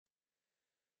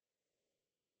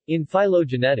In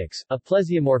phylogenetics, a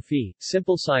plesiomorphy,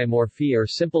 simple siomorphy or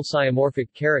simple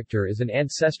siomorphic character is an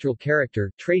ancestral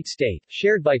character trait state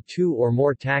shared by two or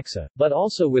more taxa, but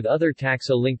also with other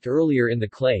taxa linked earlier in the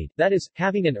clade, that is,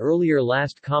 having an earlier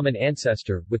last common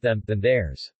ancestor with them than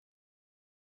theirs.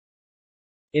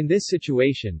 In this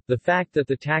situation, the fact that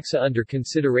the taxa under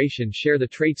consideration share the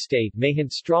trait state may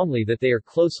hint strongly that they are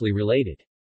closely related.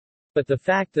 But the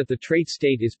fact that the trait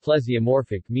state is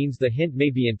plesiomorphic means the hint may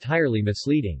be entirely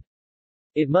misleading.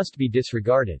 It must be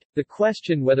disregarded. The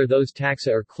question whether those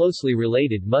taxa are closely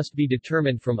related must be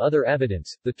determined from other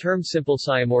evidence. The term simple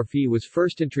siomorphy was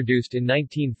first introduced in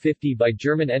 1950 by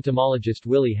German entomologist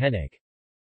Willy Hennig.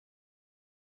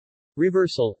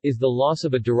 Reversal is the loss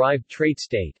of a derived trait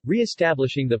state,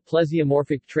 re-establishing the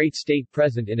plesiomorphic trait state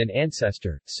present in an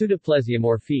ancestor.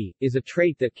 Pseudoplesiomorphy is a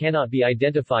trait that cannot be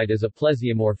identified as a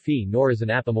plesiomorphy nor as an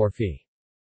apomorphy.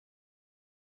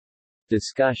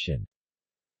 Discussion.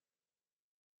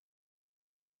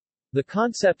 The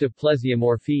concept of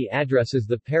plesiomorphy addresses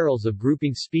the perils of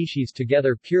grouping species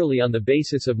together purely on the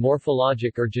basis of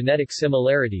morphologic or genetic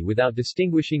similarity without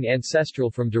distinguishing ancestral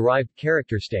from derived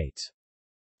character states.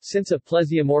 Since a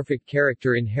plesiomorphic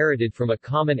character inherited from a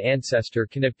common ancestor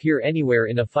can appear anywhere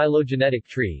in a phylogenetic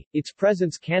tree, its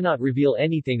presence cannot reveal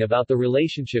anything about the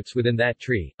relationships within that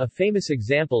tree. A famous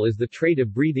example is the trait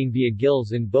of breathing via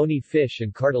gills in bony fish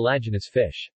and cartilaginous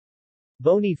fish.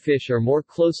 Bony fish are more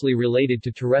closely related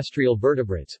to terrestrial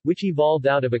vertebrates, which evolved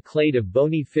out of a clade of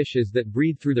bony fishes that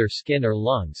breathe through their skin or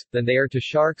lungs, than they are to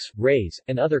sharks, rays,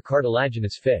 and other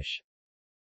cartilaginous fish.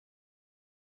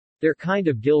 Their kind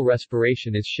of gill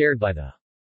respiration is shared by the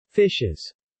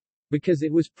fishes because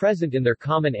it was present in their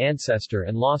common ancestor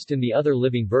and lost in the other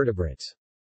living vertebrates.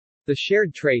 The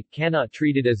shared trait cannot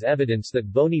treat it as evidence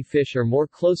that bony fish are more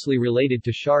closely related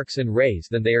to sharks and rays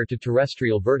than they are to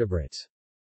terrestrial vertebrates.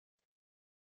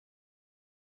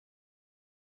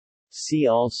 See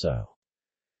also: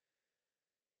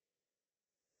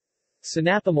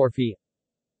 synapomorphy,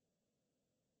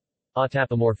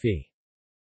 autapomorphy.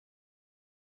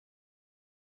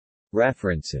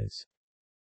 References.